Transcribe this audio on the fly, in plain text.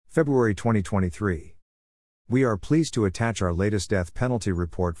February 2023. We are pleased to attach our latest death penalty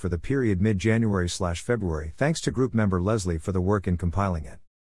report for the period mid-January/February, thanks to group member Leslie for the work in compiling it.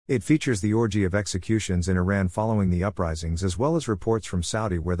 It features the orgy of executions in Iran following the uprisings, as well as reports from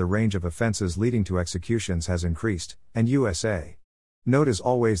Saudi where the range of offenses leading to executions has increased, and USA. Note as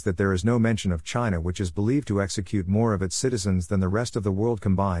always that there is no mention of China, which is believed to execute more of its citizens than the rest of the world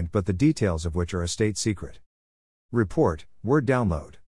combined, but the details of which are a state secret. Report, Word download.